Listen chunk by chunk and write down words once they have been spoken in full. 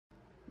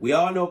We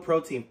all know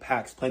protein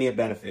packs plenty of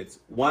benefits.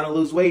 Want to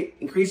lose weight?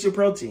 Increase your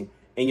protein,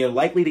 and you're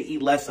likely to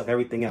eat less of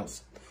everything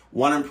else.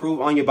 Want to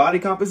improve on your body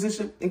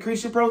composition?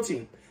 Increase your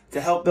protein to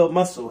help build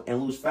muscle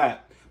and lose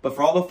fat. But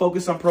for all the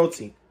focus on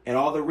protein and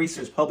all the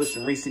research published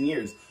in recent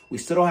years, we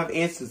still don't have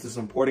answers to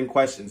some important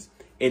questions.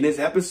 In this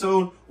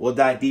episode, we'll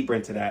dive deeper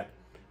into that.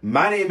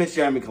 My name is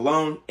Jeremy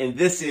Colon, and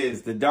this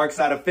is the Dark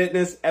Side of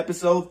Fitness,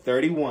 episode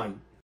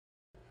 31.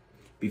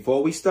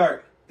 Before we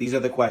start, these are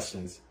the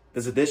questions.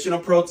 Does additional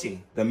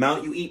protein, the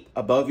amount you eat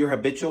above your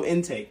habitual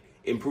intake,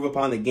 improve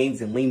upon the gains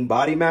in lean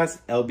body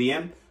mass,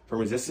 LBM, from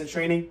resistance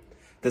training?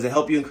 Does it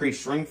help you increase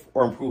strength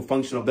or improve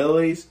functional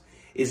abilities?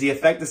 Is the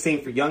effect the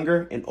same for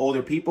younger and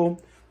older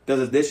people? Does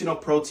additional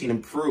protein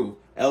improve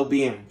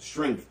LBM,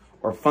 strength,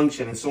 or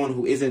function in someone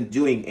who isn't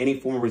doing any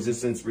form of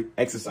resistance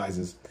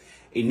exercises?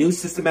 A new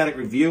systematic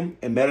review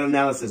and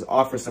meta-analysis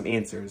offer some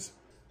answers.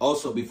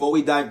 Also, before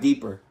we dive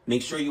deeper,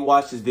 make sure you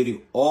watch this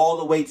video all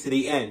the way to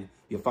the end.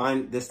 You'll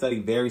find this study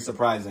very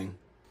surprising.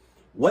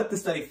 What the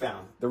study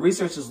found: the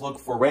researchers looked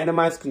for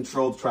randomized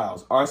controlled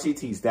trials,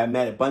 RCTs, that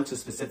met a bunch of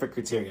specific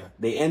criteria.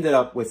 They ended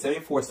up with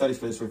 74 studies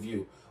for this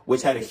review,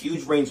 which had a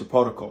huge range of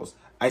protocols.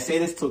 I say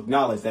this to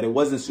acknowledge that it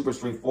wasn't super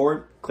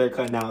straightforward,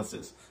 clear-cut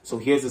analysis. So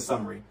here's the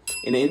summary.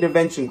 In the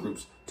intervention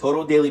groups,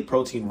 total daily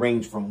protein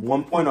ranged from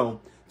 1.0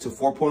 to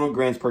 4.0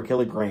 grams per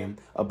kilogram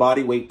of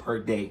body weight per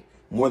day.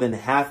 More than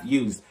half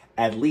used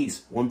at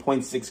least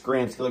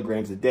 1.6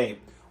 kilograms a day,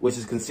 which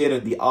is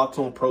considered the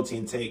optimal protein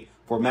intake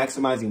for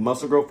maximizing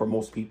muscle growth for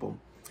most people.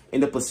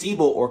 In the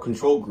placebo or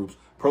control groups,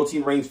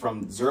 protein ranged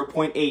from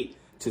 0.8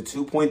 to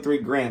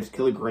 2.3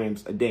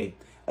 kilograms a day.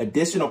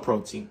 Additional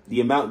protein, the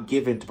amount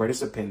given to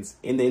participants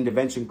in the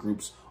intervention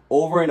groups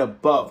over and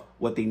above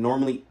what they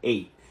normally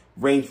ate,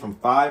 ranged from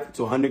 5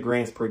 to 100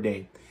 grams per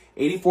day.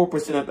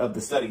 84% of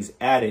the studies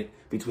added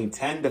between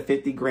 10 to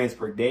 50 grams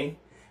per day.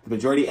 The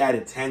majority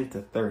added 10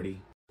 to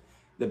 30.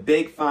 The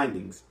big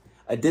findings: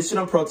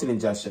 additional protein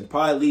ingestion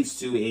probably leads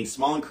to a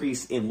small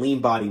increase in lean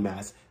body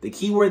mass. The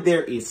key word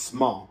there is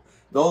small,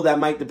 though that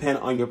might depend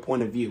on your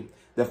point of view.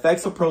 The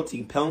effects of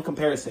protein pale in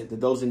comparison to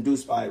those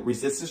induced by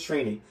resistance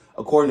training,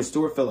 according to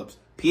Stuart Phillips,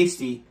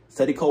 PhD,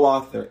 study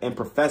co-author, and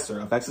professor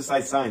of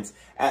exercise science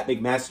at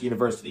McMaster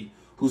University,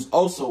 who's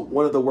also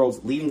one of the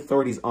world's leading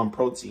authorities on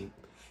protein.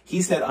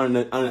 He said on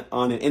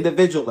an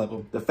individual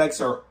level, the effects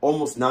are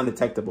almost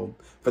non-detectable.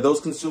 For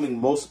those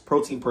consuming most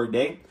protein per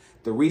day,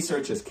 the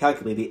researchers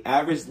calculate the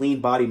average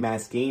lean body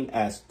mass gain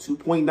as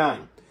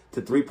 2.9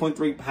 to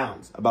 3.3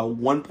 pounds, about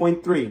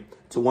 1.3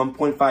 to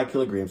 1.5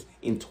 kilograms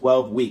in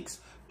 12 weeks.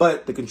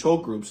 But the control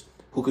groups,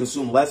 who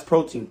consume less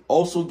protein,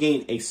 also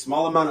gain a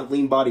small amount of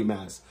lean body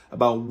mass,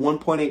 about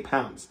 1.8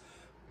 pounds,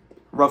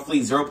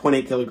 roughly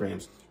 0.8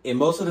 kilograms. In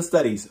most of the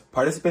studies,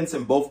 participants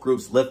in both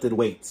groups lifted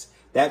weights.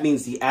 That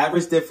means the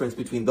average difference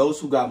between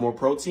those who got more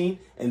protein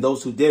and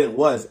those who didn't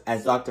was,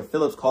 as Dr.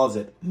 Phillips calls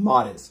it,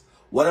 modest.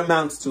 What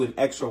amounts to an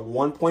extra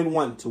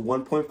 1.1 to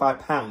 1.5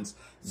 pounds,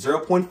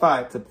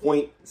 0.5 to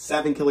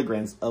 0.7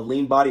 kilograms of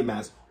lean body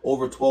mass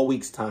over 12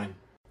 weeks' time.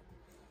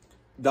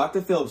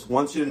 Dr. Phillips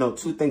wants you to know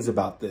two things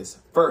about this.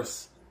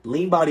 First,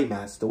 lean body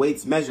mass, the way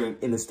it's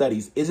measured in the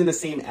studies, isn't the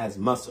same as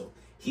muscle.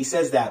 He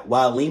says that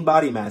while lean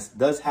body mass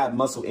does have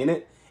muscle in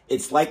it,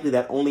 it's likely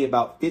that only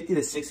about 50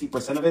 to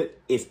 60% of it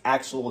is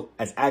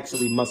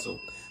actually muscle,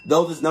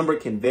 though this number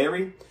can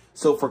vary.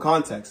 So for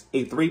context,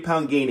 a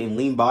 3-pound gain in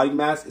lean body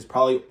mass is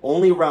probably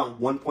only around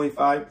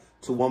 1.5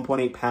 to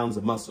 1.8 pounds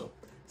of muscle.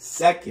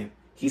 Second,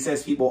 he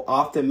says people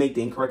often make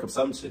the incorrect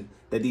assumption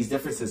that these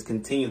differences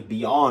continue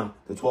beyond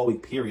the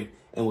 12-week period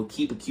and will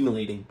keep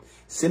accumulating.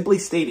 Simply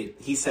stated,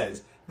 he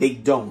says, they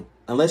don't.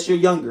 Unless you're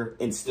younger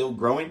and still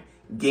growing,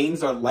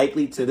 gains are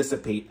likely to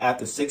dissipate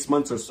after 6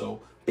 months or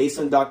so, based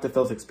on Dr.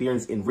 Phillips'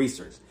 experience in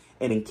research.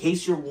 And in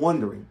case you're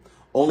wondering,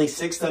 only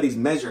 6 studies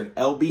measured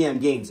LBM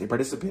gains in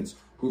participants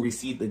who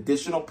received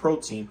additional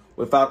protein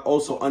without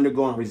also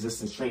undergoing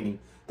resistance training.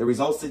 The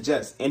results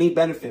suggest any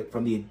benefit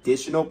from the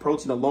additional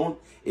protein alone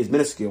is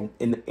minuscule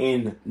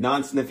and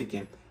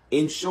non-significant.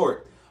 In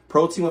short,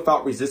 protein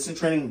without resistance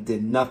training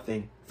did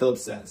nothing,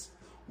 Phillips says.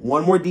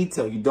 One more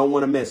detail you don't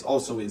want to miss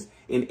also is,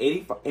 in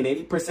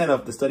 80%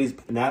 of the studies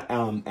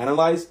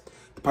analyzed,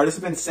 the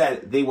participants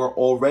said they were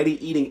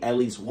already eating at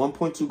least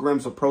 1.2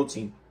 grams of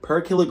protein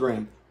per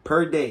kilogram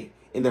per day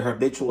in their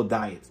habitual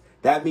diets.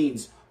 That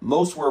means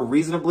most were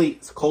reasonably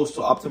close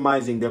to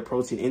optimizing their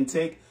protein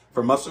intake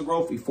for muscle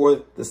growth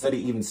before the study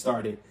even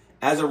started.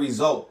 As a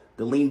result,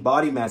 the lean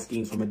body mass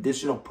gains from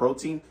additional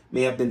protein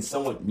may have been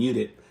somewhat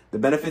muted. The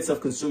benefits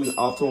of consuming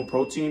optimal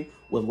protein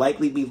would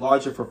likely be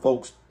larger for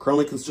folks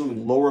currently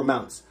consuming lower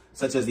amounts,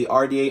 such as the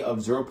RDA of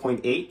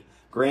 0.8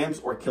 grams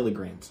or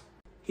kilograms.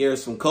 Here are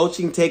some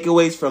coaching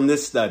takeaways from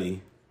this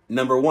study.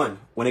 Number 1,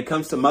 when it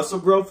comes to muscle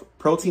growth,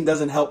 protein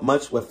doesn't help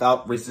much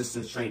without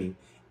resistance training.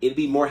 It'd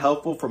be more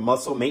helpful for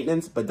muscle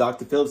maintenance, but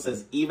Dr. Phillips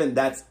says even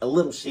that's a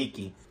little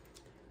shaky.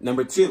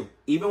 Number 2,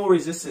 even with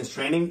resistance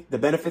training, the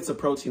benefits of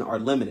protein are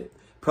limited.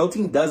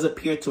 Protein does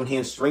appear to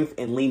enhance strength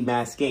and lean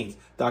mass gains,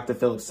 Dr.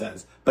 Phillips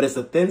says, but it's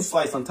a thin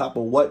slice on top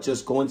of what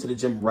just going to the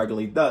gym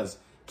regularly does.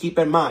 Keep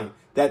in mind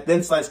that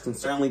thin slice can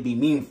certainly be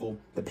meaningful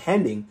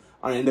depending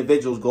on an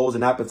individual's goals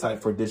and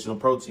appetite for additional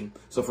protein.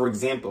 So for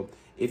example,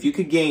 if you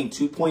could gain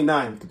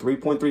 2.9 to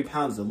 3.3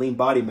 pounds of lean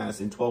body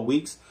mass in 12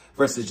 weeks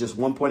versus just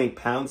 1.8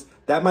 pounds,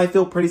 that might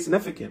feel pretty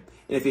significant.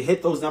 And if you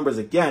hit those numbers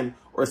again,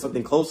 or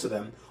something close to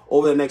them,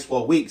 over the next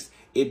 12 weeks,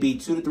 it'd be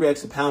 2 to 3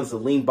 extra pounds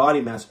of lean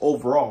body mass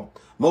overall.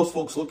 Most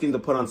folks looking to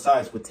put on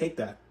size would take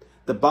that.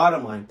 The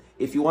bottom line,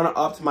 if you want to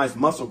optimize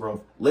muscle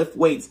growth, lift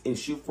weights and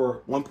shoot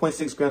for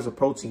 1.6 grams of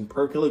protein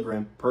per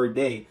kilogram per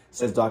day,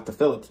 says Dr.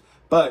 Phillips.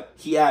 But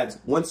he adds,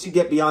 once you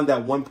get beyond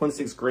that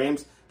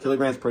 1.6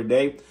 kilograms per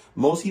day,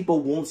 most people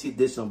won't see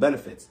additional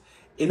benefits.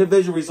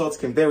 Individual results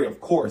can vary,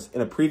 of course,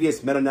 and a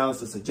previous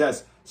meta-analysis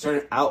suggests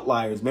certain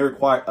outliers may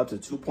require up to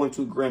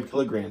 2.2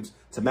 kilograms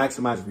to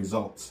maximize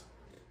results.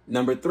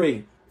 Number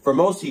 3, for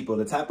most people,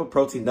 the type of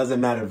protein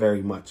doesn't matter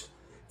very much.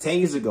 10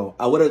 years ago,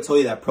 I would have told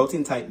you that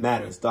protein type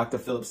matters, Dr.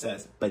 Phillips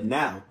says. But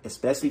now,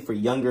 especially for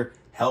younger,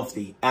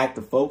 healthy,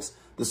 active folks,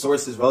 the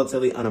source is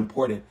relatively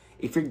unimportant.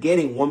 If you're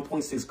getting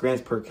 1.6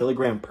 grams per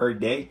kilogram per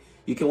day,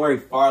 you can worry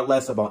far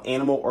less about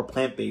animal or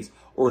plant-based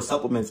or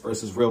supplements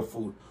versus real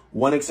food.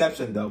 One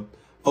exception though,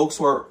 folks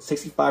who are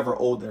 65 or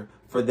older,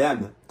 for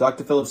them,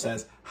 Dr. Phillips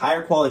says,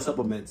 higher quality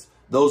supplements,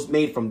 those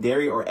made from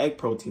dairy or egg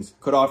proteins,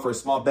 could offer a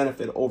small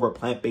benefit over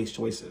plant-based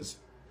choices.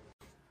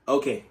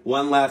 Okay,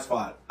 one last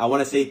thought. I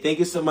want to say thank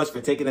you so much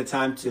for taking the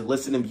time to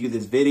listen and view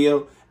this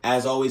video.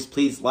 As always,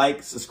 please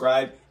like,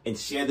 subscribe, and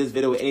share this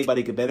video with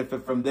anybody who could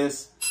benefit from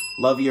this.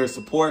 Love your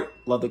support.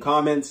 Love the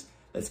comments.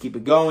 Let's keep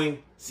it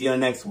going. See you on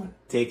the next one.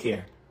 Take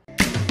care.